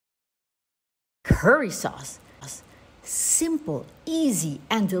Curry sauce. Simple, easy,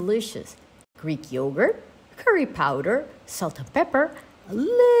 and delicious. Greek yogurt, curry powder, salt and pepper, a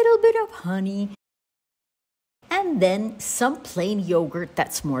little bit of honey, and then some plain yogurt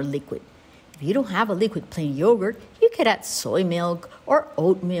that's more liquid. If you don't have a liquid plain yogurt, you could add soy milk or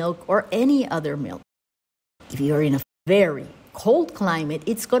oat milk or any other milk. If you're in a very cold climate,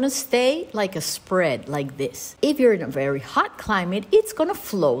 it's going to stay like a spread like this. If you're in a very hot climate, it's going to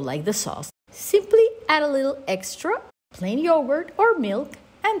flow like the sauce. Simply add a little extra plain yogurt or milk,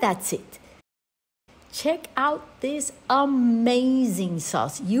 and that's it. Check out this amazing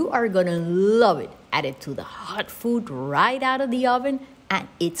sauce. You are going to love it. Add it to the hot food right out of the oven, and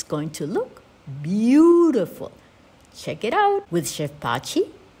it's going to look beautiful. Check it out with Chef Pachi.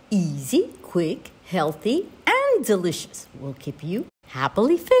 Easy, quick, healthy, and delicious. Will keep you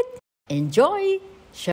happily fit. Enjoy!